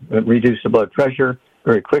going to help reduce the blood pressure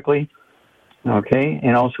very quickly, okay,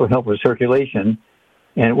 and also help with circulation.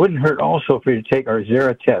 And it wouldn't hurt also for you to take our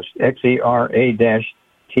Xera test, XERA-TEST,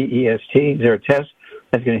 Xera test.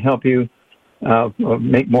 That's going to help you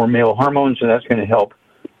make more male hormones, and that's going to help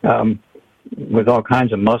with all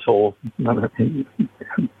kinds of muscle, what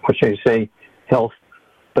should I say, health.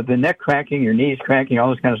 But the neck cracking, your knees cracking, all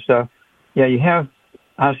this kind of stuff, yeah, you have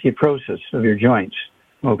osteoporosis of your joints,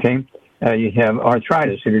 okay? You have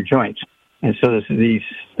arthritis of your joints. And so the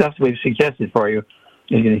stuff that we've suggested for you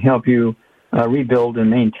is going to help you rebuild and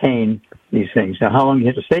maintain these things. Now, how long do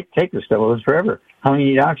you have to take this stuff? Well, it's forever. How long do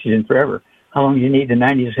you need oxygen? Forever. How long do you need the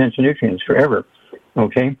 90 essential nutrients? Forever.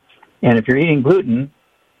 Okay? And if you're eating gluten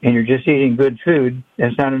and you're just eating good food,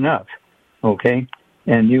 that's not enough. Okay?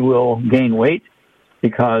 And you will gain weight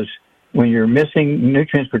because when you're missing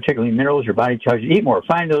nutrients, particularly minerals, your body tells you, eat more,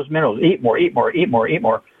 find those minerals, eat more, eat more, eat more, eat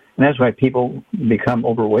more. And that's why people become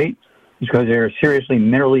overweight, because they're seriously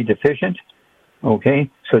minerally deficient. Okay?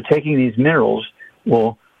 So taking these minerals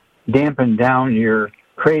will dampen down your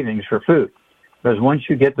cravings for food. Because once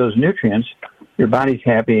you get those nutrients, your body's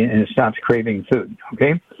happy and it stops craving food,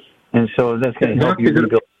 okay? And so that's going to help you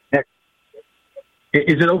rebuild.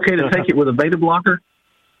 Is it okay to take it with a beta blocker?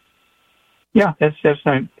 Yeah, that's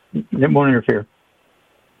not, that won't interfere.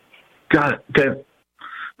 Got it. Okay.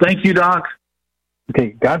 Thank you, Doc.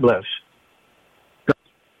 Okay, God bless.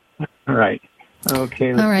 All right.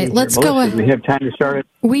 Okay. All right, let's go ahead. Do we have time to start it?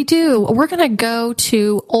 We do. We're going to go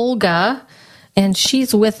to Olga, and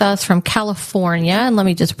she's with us from California. And let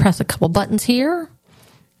me just press a couple buttons here.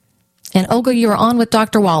 And Olga, you're on with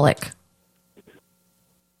Dr. Wallach.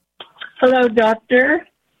 Hello, doctor.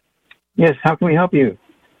 Yes, how can we help you?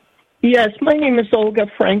 Yes, my name is Olga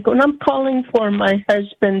Franco, and I'm calling for my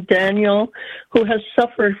husband, Daniel, who has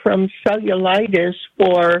suffered from cellulitis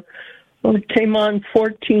it came on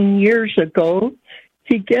 14 years ago.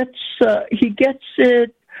 He gets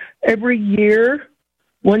it every year,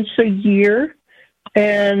 once a year,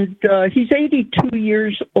 and he's 82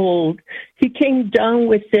 years old. He came down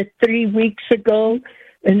with it 3 weeks ago,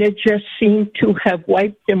 and it just seemed to have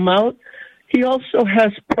wiped him out. He also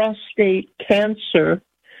has prostate cancer,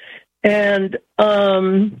 and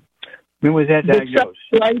when was that diagnosed?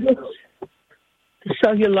 The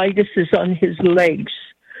cellulitis is on his legs.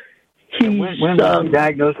 When was he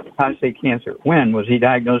diagnosed with prostate cancer? When was he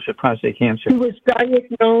diagnosed with prostate cancer? He was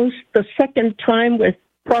diagnosed the second time with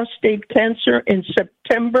prostate cancer in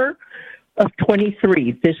September of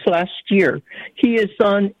 23, this last year. He is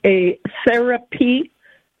on a therapy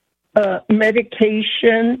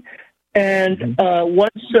medication, and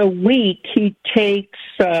once a week he takes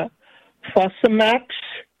Fosamax.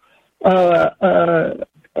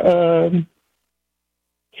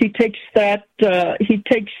 He takes that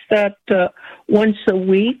once a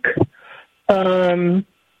week.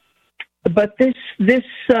 But this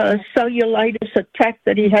cellulitis attack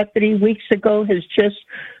that he had 3 weeks ago has just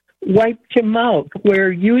wiped him out,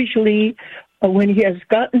 where usually when he has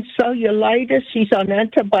gotten cellulitis, he's on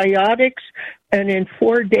antibiotics, and in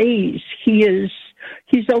 4 days he's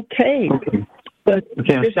okay. But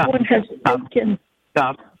this one has taken...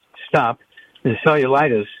 Stop. The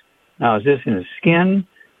cellulitis, now is this in his skin,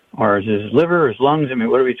 or is his liver, or his lungs? I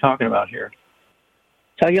mean, what are we talking about here?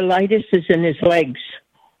 Cellulitis is in his legs.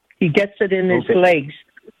 He gets it in his legs.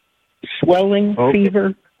 Swelling,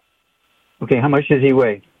 fever. Okay, how much does he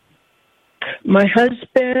weigh? My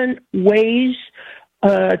husband weighs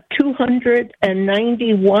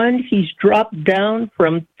 291. He's dropped down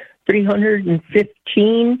from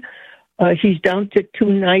 315. He's down to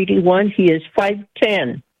 291. He is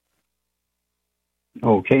 5'10".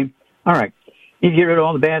 Okay. All right. You get rid of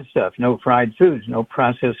all the bad stuff. No fried foods, no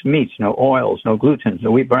processed meats, no oils, no gluten,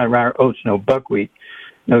 no wheat, brown, rye, oats, no buckwheat,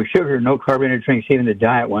 no sugar, no carbonated drinks. Even the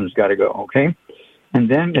diet one's got to go, okay? And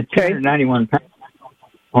then at 291 pounds,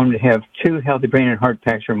 I want to have 2 healthy brain and heart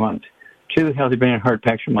packs per month. 2 healthy brain and heart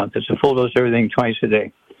packs per month. It's a full dose of everything twice a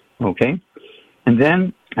day, okay? And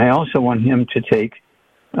then I also want him to take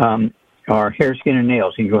our hair, skin, and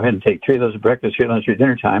nails. He can go ahead and take 3 of those at breakfast, 3 lunch, or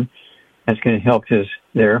dinner time. That's going to help his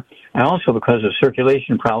there. I also, because of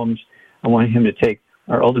circulation problems, I want him to take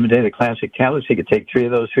our Ultimate Daily Classic tablets. He could take 3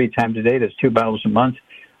 of those 3 times a day. That's 2 bottles a month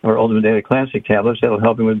of our Ultimate Daily Classic tablets. That'll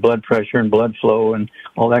help him with blood pressure and blood flow and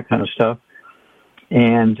all that kind of stuff.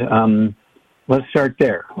 And let's start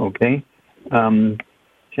there, okay? And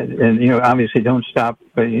obviously don't stop,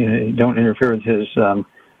 don't interfere with his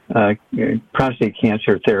prostate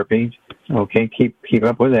cancer therapy. Okay, keep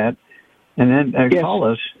up with that. And then call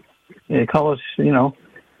us,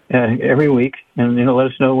 every week, and let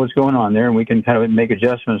us know what's going on there, and we can kind of make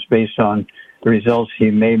adjustments based on the results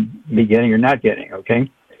he may be getting or not getting.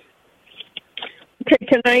 Okay. Okay.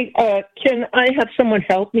 Can I have someone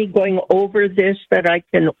help me going over this that I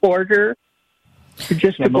can order?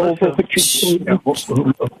 Just to go over what you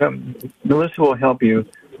Melissa will help you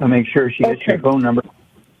make sure she gets your phone number,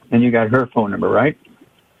 and you got her phone number, right?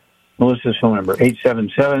 Melissa's phone number,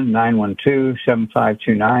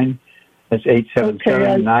 877-912-7529. That's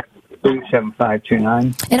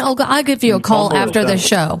 877-912-7529. And Olga, I'll give you a call after the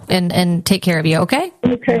show and take care of you, okay?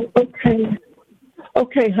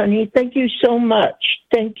 Okay, honey. Thank you so much.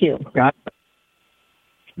 Thank you. Got it.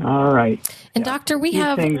 All right. And Doctor, we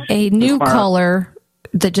have a new caller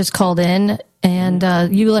that just called in, and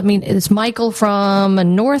it's Michael from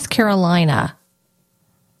North Carolina.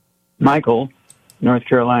 Michael, North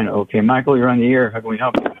Carolina. Okay, Michael, you're on the air. How can we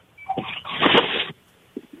help you?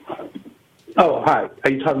 Oh, hi.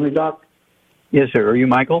 Are you talking to me, Doc? Yes, sir. Are you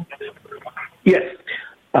Michael? Yes.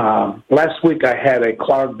 Last week I had a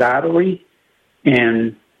clogged artery,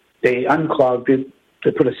 and they unclogged it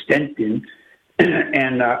to put a stent in,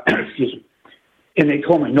 and excuse me. And they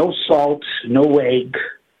told me no salt, no egg,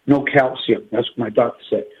 no calcium. That's what my doctor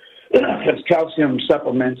said. Because calcium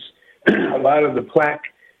supplements, a lot of the plaque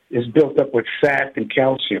is built up with fat and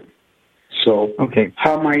calcium. So,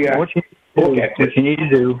 how am I?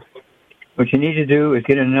 What you need to do is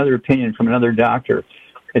get another opinion from another doctor.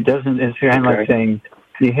 It's kind of like saying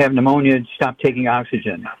you have pneumonia. Stop taking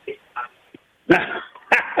oxygen.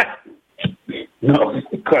 No,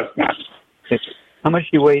 of course not. How much do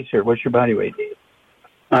you weigh, sir? What's your body weight?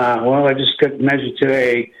 Well, I just got measured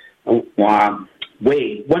today.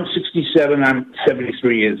 Weight 167. I'm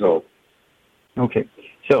 73 years old. Okay.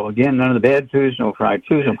 So, again, none of the bad foods, no fried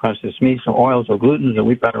foods, no processed meats, no oils, no gluten, no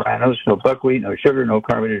wheat, butter, rye, oats, no buckwheat, no sugar, no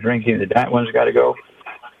carbonated drinks. Even the diet one's got to go.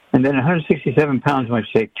 And then 167 pounds, I want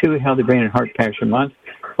you to take 2 healthy brain and heart packs a month.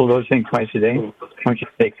 Pull those things twice a day. I want you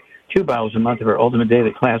to take 2 bottles a month of our Ultimate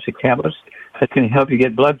Daily Classic tablets. That's going to help you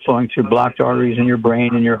get blood flowing through blocked arteries in your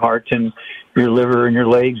brain and your heart and your liver and your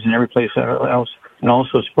legs and every place else, and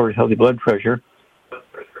also support healthy blood pressure.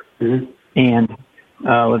 Mm-hmm. And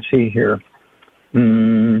let's see here.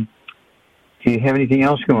 Do you have anything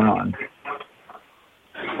else going on?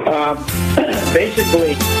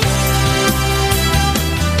 Basically...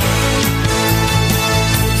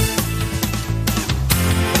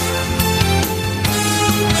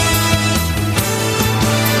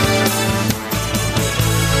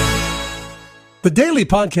 The daily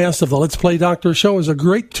podcast of the Let's Play Doctor show is a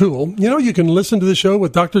great tool. You can listen to the show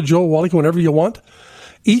with Dr. Joel Wallach whenever you want.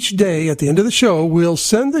 Each day at the end of the show, we'll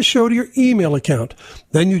send the show to your email account.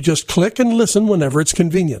 Then you just click and listen whenever it's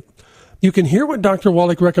convenient. You can hear what Dr.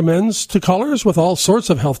 Wallach recommends to callers with all sorts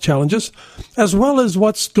of health challenges, as well as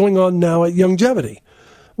what's going on now at Longevity.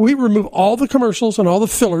 We remove all the commercials and all the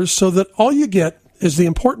fillers so that all you get is the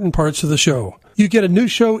important parts of the show. You get a new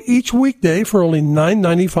show each weekday for only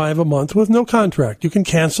 $9.95 a month with no contract. You can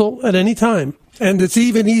cancel at any time. And it's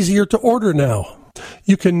even easier to order now.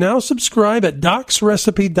 You can now subscribe at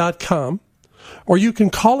docsrecipe.com, or you can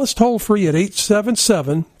call us toll-free at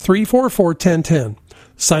 877-344-1010.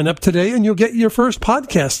 Sign up today and you'll get your first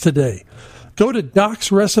podcast today. Go to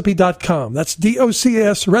docsrecipe.com. That's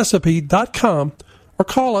DOCS recipe.com, or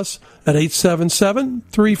call us at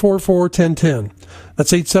 877-344-1010.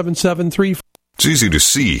 That's 877-344-1010. It's easy to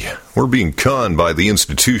see. We're being conned by the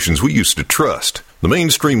institutions we used to trust. The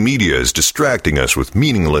mainstream media is distracting us with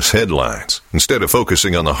meaningless headlines instead of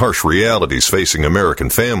focusing on the harsh realities facing American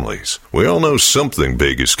families. We all know something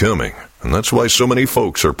big is coming, and that's why so many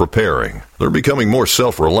folks are preparing. They're becoming more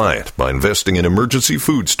self-reliant by investing in emergency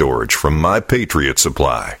food storage from My Patriot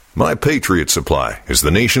Supply. My Patriot Supply is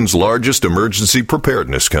the nation's largest emergency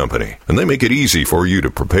preparedness company, and they make it easy for you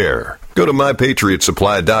to prepare. Go to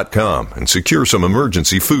MyPatriotSupply.com and secure some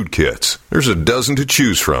emergency food kits. There's a dozen to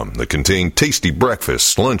choose from that contain tasty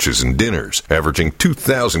breakfasts, lunches, and dinners, averaging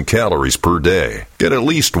 2,000 calories per day. Get at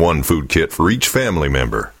least one food kit for each family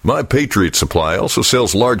member. My Patriot Supply also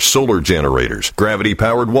sells large solar generators,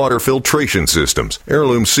 gravity-powered water filtration systems,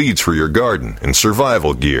 heirloom seeds for your garden, and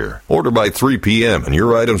survival gear. Order by 3 p.m. and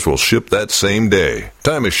your items will ship that same day.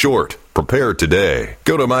 Time is short. Prepare today.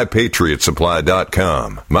 Go to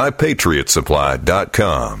MyPatriotSupply.com.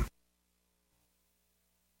 MyPatriotSupply.com.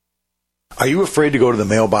 Are you afraid to go to the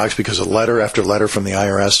mailbox because of letter after letter from the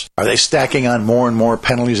IRS? Are they stacking on more and more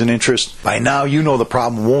penalties and interest? By now, you know the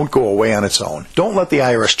problem won't go away on its own. Don't let the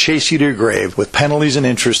IRS chase you to your grave with penalties and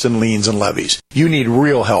interest and liens and levies. You need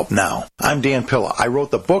real help now. I'm Dan Pilla. I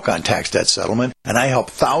wrote the book on tax debt settlement, and I help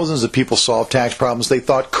thousands of people solve tax problems they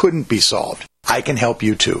thought couldn't be solved. I can help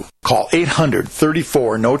you too. Call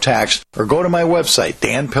 800-34-NO-TAX or go to my website,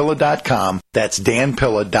 danpilla.com. That's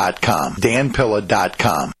danpilla.com.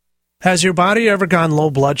 danpilla.com. Has your body ever gone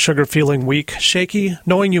low blood sugar, feeling weak, shaky,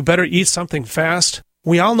 knowing you better eat something fast?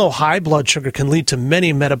 We all know high blood sugar can lead to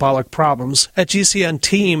many metabolic problems. At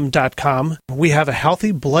GCNteam.com, we have a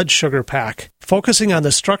healthy blood sugar pack, focusing on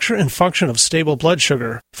the structure and function of stable blood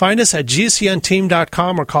sugar. Find us at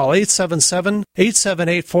GCNteam.com or call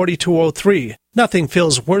 877-878-4203. Nothing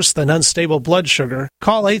feels worse than unstable blood sugar.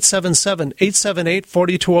 Call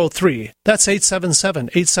 877-878-4203. That's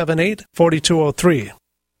 877-878-4203.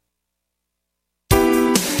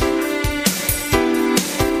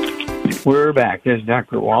 We're back. This is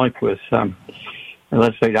Dr. Wallach with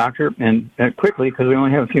Let's Play Doctor. And quickly, because we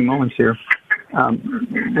only have a few moments here,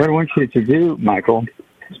 what I want you to do, Michael,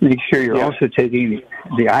 is make sure you're also taking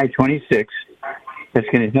the I-26. That's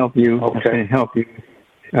going to help you. Okay. That's going to help you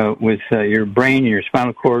with your brain and your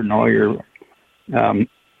spinal cord and all your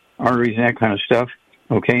arteries and that kind of stuff.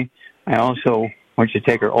 Okay. I also want you to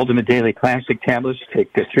take our Ultimate Daily Classic tablets.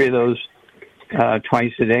 Take 3 of those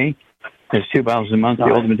twice a day. There's 2 bottles a month, the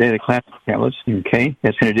Ultimate Daily Classic tablets. Okay,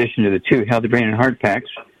 that's in addition to the 2 Healthy Brain and Heart packs.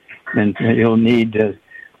 And you'll need,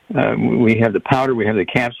 we have the powder, we have the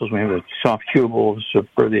capsules, we have the soft chewables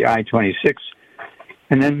for the I-26.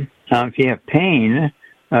 And then if you have pain,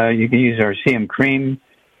 you can use our CM cream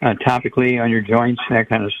topically on your joints, that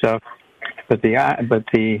kind of stuff. But the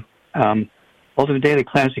Ultimate Daily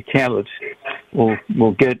Classic tablets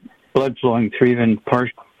will get blood flowing through even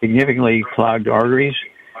significantly clogged arteries.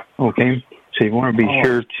 Okay, so you want to be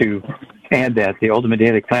sure to add that, the Ultimate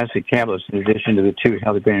Daily Classic tablets, in addition to the 2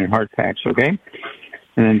 Healthy Brain and Heart packs, okay?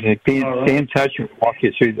 And then stay in touch and walk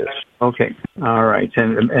you through this. Okay, all right.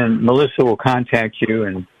 And Melissa will contact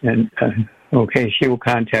you, and okay, she will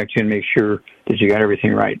contact you and make sure that you got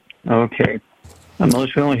everything right. Okay.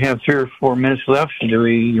 Melissa, we only have 3 or 4 minutes left.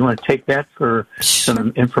 You want to take that for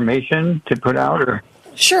some information to put out, or?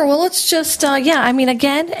 Sure. Well, let's just,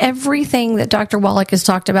 again, everything that Dr. Wallach has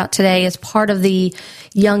talked about today is part of the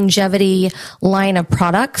Youngevity line of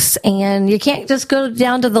products. And you can't just go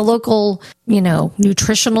down to the local,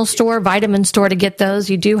 nutritional store, vitamin store to get those.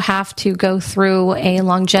 You do have to go through a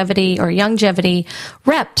longevity or Youngevity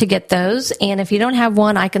rep to get those. And if you don't have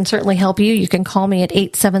one, I can certainly help you. You can call me at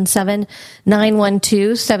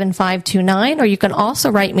 877-912-7529, or you can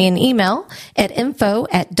also write me an email at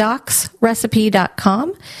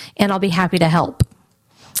info@docsrecipe.com, and I'll be happy to help.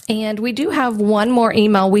 And we do have one more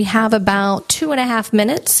email. We have about 2.5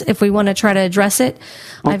 minutes if we want to try to address it.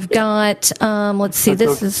 Okay. I've got, let's see,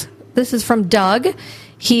 this is from Doug.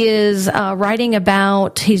 He is writing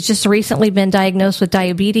about, he's just recently been diagnosed with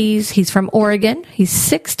diabetes. He's from Oregon. He's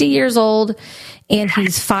 60 years old, and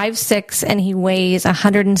he's 5'6", and he weighs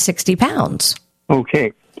 160 pounds.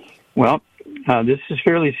 Okay. Well, this is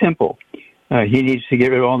fairly simple. He needs to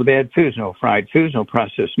get rid of all the bad foods, no fried foods, no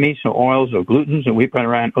processed meats, no oils, no glutens, no wheat,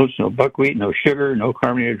 bran, oats, no buckwheat, no sugar, no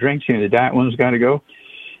carbonated drinks. The diet one's got to go.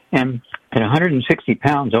 And at 160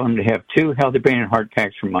 pounds, I want him to have 2 healthy brain and heart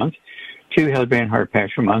packs per month. 2 healthy brain and heart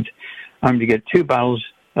packs per month. I'm to get 2 bottles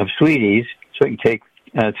of Sweeties, so he can take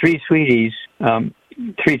 3 Sweeties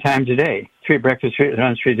 3 times a day, 3 at breakfast, 3 at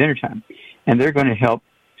lunch, 3 at dinner time. And they're going to help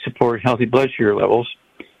support healthy blood sugar levels.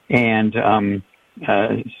 And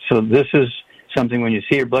so this is something when you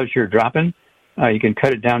see your blood sugar dropping, you can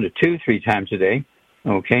cut it down to 2-3 times a day,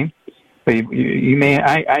 okay? But you may,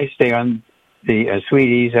 I stay on the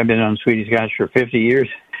Sweeties. I've been on Sweeties, gosh, for 50 years.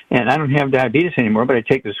 And I don't have diabetes anymore, but I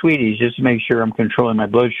take the Sweeties just to make sure I'm controlling my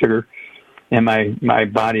blood sugar and my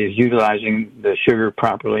body is utilizing the sugar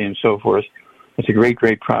properly and so forth. It's a great,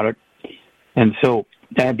 great product. And so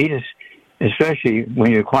diabetes, especially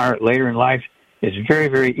when you acquire it later in life, is very,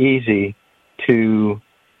 very easy to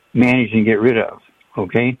manage and get rid of,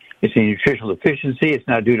 okay? It's a nutritional deficiency. It's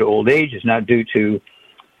not due to old age. It's not due to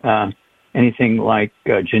anything like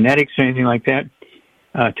genetics or anything like that.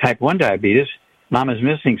 Type 1 diabetes, mama's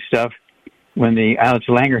missing stuff when the islets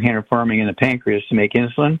of Langerhans are forming in the pancreas to make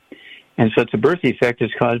insulin. And so it's a birth defect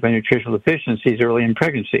is caused by nutritional deficiencies early in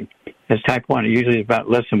pregnancy. That's type 1. It usually is about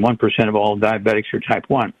less than 1% of all diabetics are type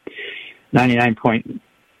 1.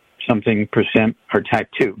 99-point-something% are type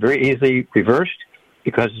 2. Very easily reversed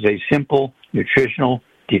because it's a simple nutritional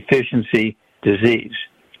deficiency disease.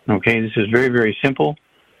 Okay, this is very, very simple.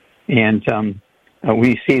 And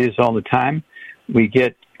we see this all the time. We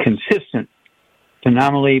get consistent,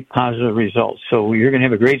 phenomenally positive results. So you're going to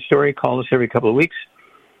have a great story. Call us every couple of weeks.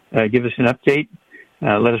 Give us an update.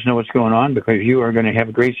 Let us know what's going on because you are going to have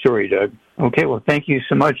a great story, Doug. Okay, well, thank you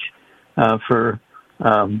so much for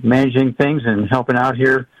managing things and helping out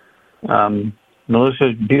here.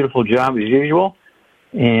 Melissa, beautiful job as usual.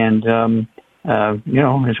 And,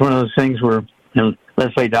 it's one of those things where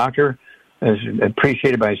Let's Play Doctor is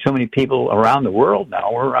appreciated by so many people around the world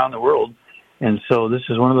now. We're around the world. And so this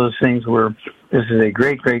is one of those things where this is a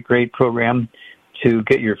great, great, great program to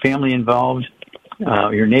get your family involved,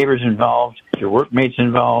 your neighbors involved, your workmates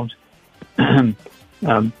involved,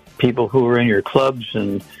 people who are in your clubs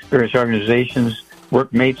and various organizations,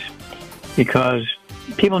 workmates, because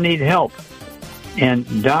people need help. And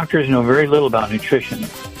doctors know very little about nutrition.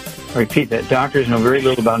 I repeat that. Doctors know very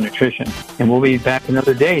little about nutrition. And we'll be back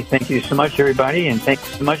another day. Thank you so much, everybody. And thank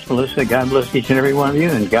you so much, Melissa. God bless each and every one of you.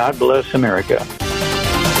 And God bless America.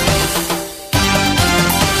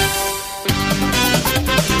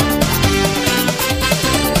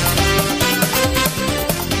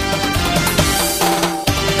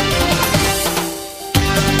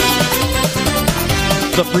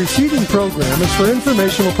 The preceding program is for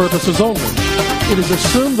informational purposes only. It is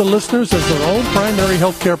assumed the listeners, as their own primary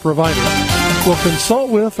healthcare provider, will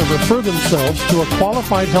consult with or refer themselves to a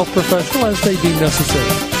qualified health professional as they deem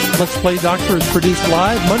necessary. Let's Play Doctor is produced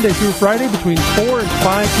live Monday through Friday between 4 and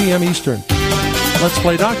 5 p.m. Eastern. Let's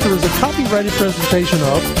Play Doctor is a copyrighted presentation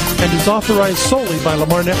of and is authorized solely by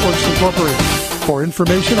Lamar Networks Incorporated. For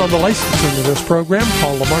information on the licensing of this program,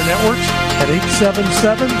 call Lamar Networks at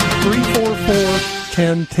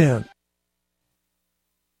 877-344-1010.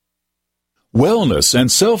 Wellness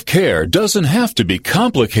and self-care doesn't have to be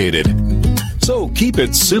complicated. So keep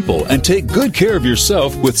it simple and take good care of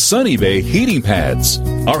yourself with Sunny Bay heating pads.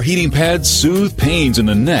 Our heating pads soothe pains in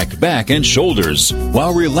the neck, back, and shoulders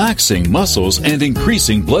while relaxing muscles and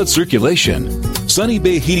increasing blood circulation. Sunny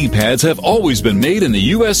Bay heating pads have always been made in the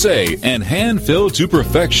USA and hand-filled to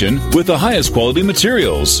perfection with the highest quality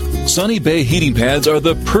materials. Sunny Bay heating pads are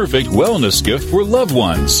the perfect wellness gift for loved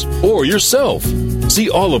ones or yourself. See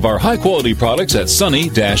all of our high-quality products at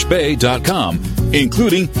sunny-bay.com,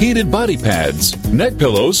 including heated body pads, neck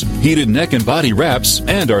pillows, heated neck and body wraps,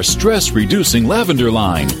 and our stress-reducing lavender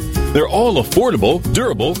line. They're all affordable,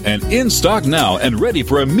 durable, and in stock now and ready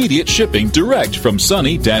for immediate shipping direct from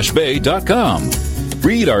sunny-bay.com.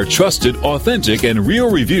 Read our trusted, authentic, and real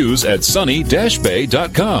reviews at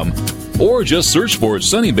sunny-bay.com or just search for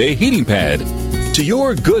Sunny Bay Heating Pad. To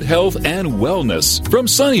your good health and wellness from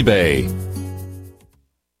Sunny Bay.